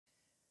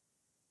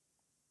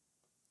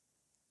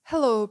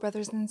Hello,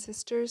 brothers and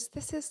sisters.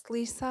 This is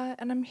Lisa,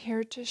 and I'm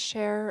here to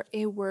share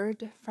a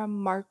word from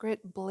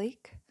Margaret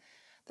Blake.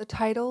 The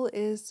title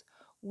is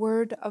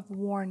Word of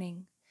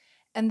Warning,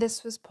 and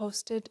this was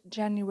posted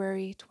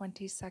January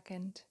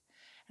 22nd.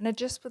 And I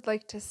just would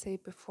like to say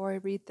before I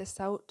read this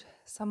out,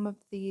 some of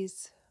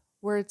these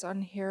words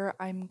on here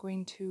I'm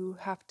going to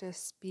have to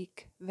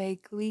speak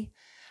vaguely.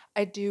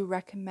 I do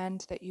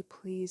recommend that you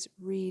please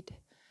read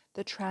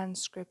the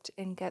transcript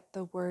and get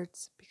the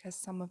words because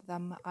some of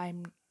them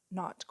I'm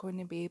not going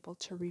to be able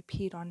to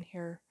repeat on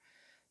here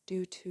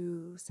due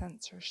to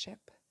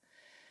censorship.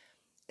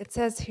 It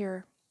says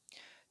here,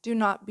 "Do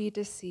not be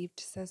deceived,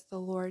 says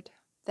the Lord.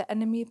 The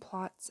enemy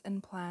plots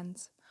and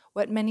plans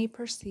what many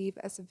perceive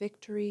as a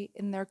victory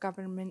in their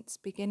governments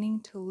beginning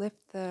to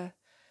lift the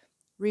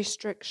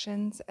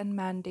restrictions and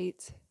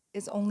mandates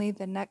is only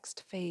the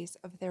next phase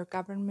of their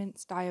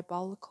government's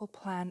diabolical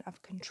plan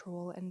of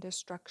control and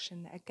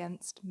destruction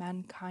against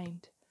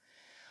mankind.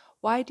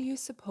 Why do you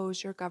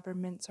suppose your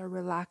governments are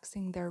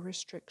relaxing their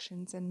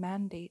restrictions and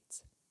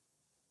mandates?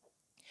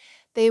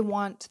 They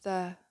want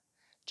the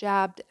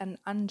jabbed and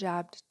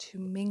unjabbed to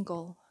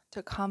mingle,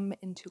 to come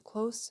into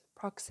close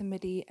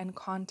proximity and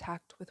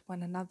contact with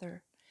one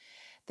another.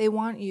 They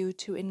want you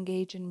to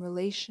engage in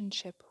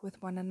relationship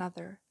with one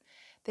another.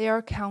 They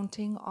are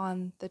counting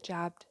on the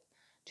jabbed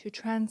to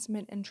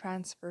transmit and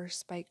transfer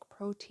spike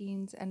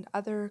proteins and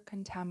other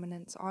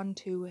contaminants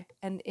onto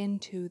and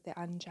into the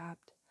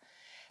unjabbed.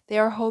 They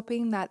are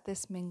hoping that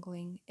this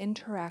mingling,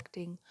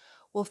 interacting,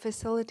 will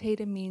facilitate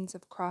a means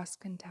of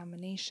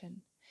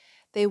cross-contamination.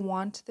 They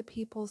want the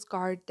people's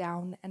guard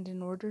down, and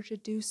in order to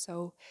do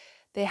so,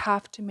 they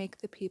have to make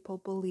the people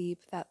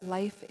believe that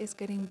life is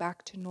getting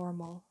back to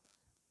normal.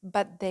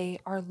 But they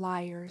are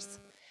liars.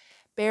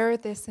 Bear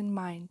this in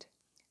mind.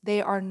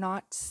 They are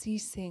not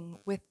ceasing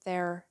with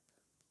their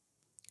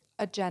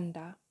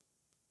agenda.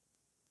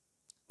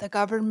 The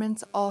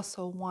governments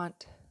also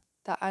want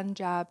the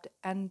unjabbed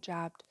and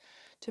jabbed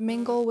to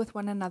mingle with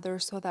one another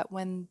so that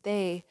when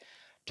they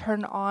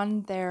turn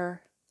on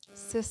their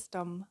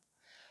system,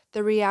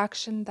 the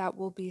reaction that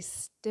will be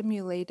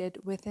stimulated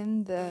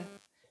within the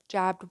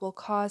jabbed will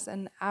cause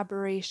an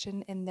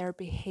aberration in their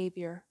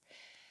behavior.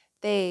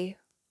 They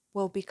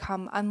will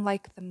become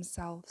unlike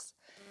themselves.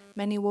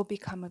 Many will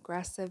become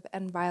aggressive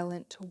and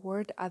violent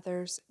toward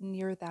others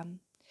near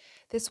them.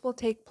 This will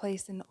take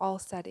place in all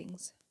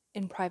settings,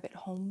 in private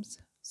homes,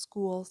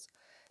 schools,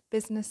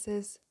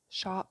 businesses,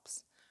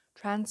 shops,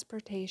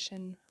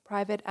 transportation,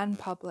 private and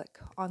public,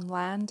 on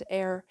land,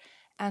 air,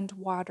 and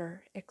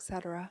water,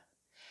 etc.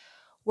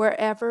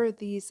 Wherever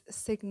these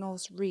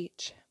signals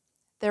reach,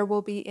 there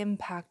will be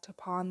impact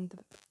upon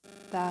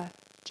the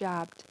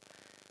jabbed.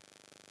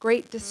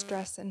 Great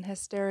distress and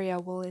hysteria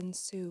will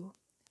ensue.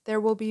 There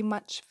will be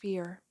much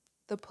fear.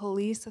 The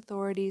police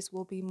authorities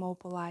will be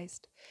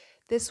mobilized.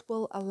 This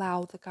will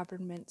allow the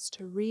governments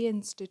to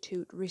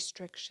reinstitute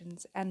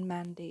restrictions and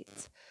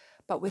mandates,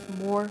 but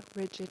with more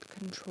rigid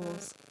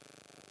controls.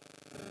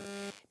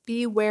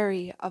 Be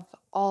wary of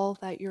all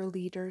that your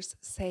leaders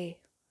say.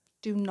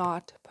 Do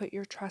not put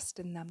your trust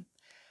in them.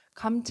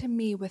 Come to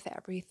me with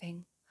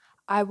everything.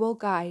 I will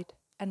guide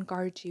and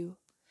guard you.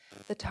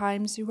 The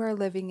times you are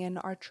living in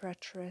are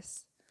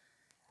treacherous.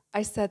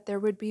 I said there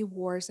would be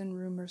wars and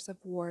rumors of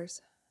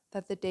wars,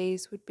 that the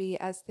days would be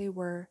as they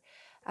were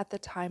at the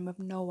time of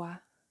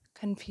Noah.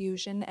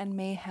 Confusion and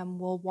mayhem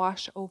will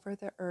wash over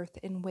the earth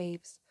in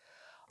waves,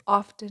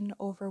 often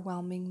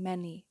overwhelming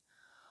many.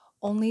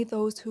 Only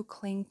those who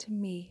cling to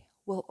me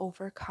will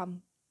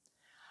overcome.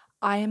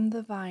 I am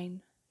the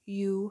vine.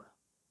 You,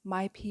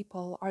 my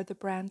people, are the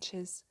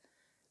branches.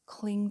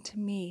 Cling to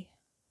me.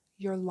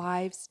 Your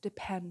lives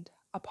depend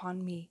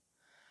upon me.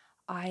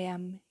 I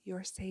am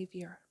your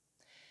Savior.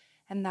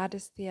 And that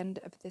is the end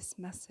of this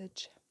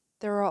message.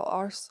 There are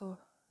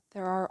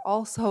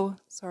also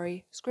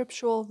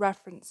scriptural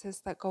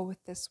references that go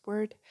with this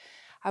word.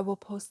 I will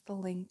post the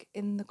link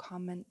in the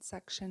comment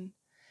section.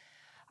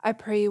 I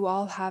pray you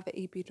all have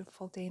a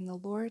beautiful day in the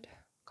Lord.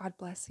 God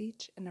bless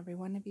each and every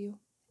one of you,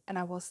 and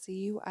I will see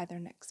you either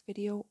next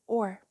video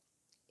or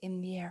in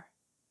the air.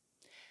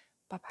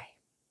 Bye-bye.